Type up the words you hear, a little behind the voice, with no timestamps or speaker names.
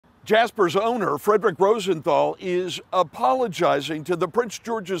Jasper's owner, Fredric Rosenthal, is apologizing to the Prince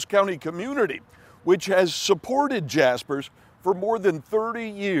George's County community, which has supported Jasper's for more than 30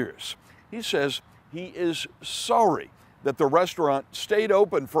 years. He says he is sorry that the restaurant stayed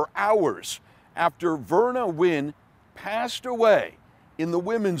open for hours after Verna Winn passed away in the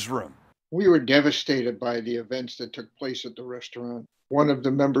women's room. We were devastated by the events that took place at the restaurant. One of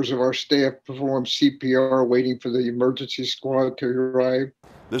the members of our staff performed CPR waiting for the emergency squad to arrive.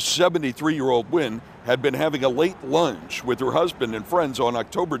 The 73-year-old Winn had been having a late lunch with her husband and friends on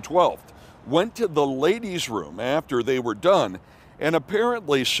October 12th, went to the ladies' room after they were done, and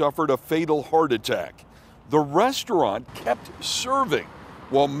apparently suffered a fatal heart attack. The restaurant kept serving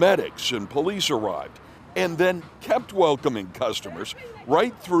while medics and police arrived, and then kept welcoming customers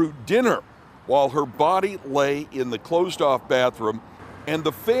right through dinner while her body lay in the closed-off bathroom, and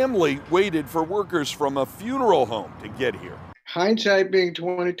the family waited for workers from a funeral home to get here. Hindsight being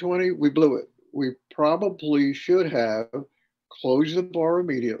 2020, we blew it. We probably should have closed the bar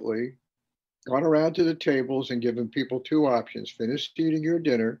immediately, gone around to the tables and given people two options: finish eating your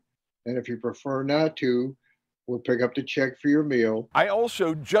dinner, and if you prefer not to, we'll pick up the check for your meal. I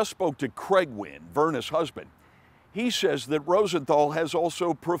also just spoke to Craig Winn, Verna's husband. He says that Rosenthal has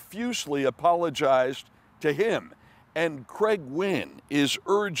also profusely apologized to him. And Craig Winn is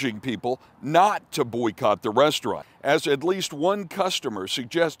urging people not to boycott the restaurant, as at least one customer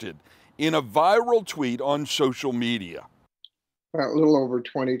suggested in a viral tweet on social media. About a little over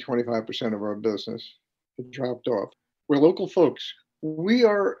 20-25% of our business dropped off. We're local folks. We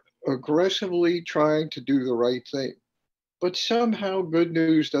are aggressively trying to do the right thing, but somehow good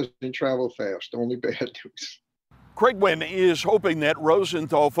news doesn't travel fast, only bad news. Craig Winn is hoping that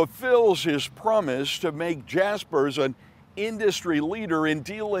Rosenthal fulfills his promise to make Jasper's an industry leader in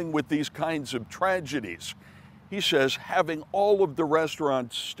dealing with these kinds of tragedies. He says having all of the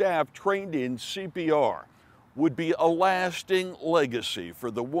restaurant staff trained in CPR would be a lasting legacy for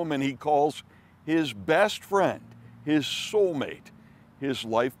the woman he calls his best friend, his soulmate, his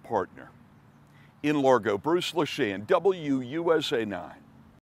life partner. In Largo, Bruce Leshan, WUSA 9.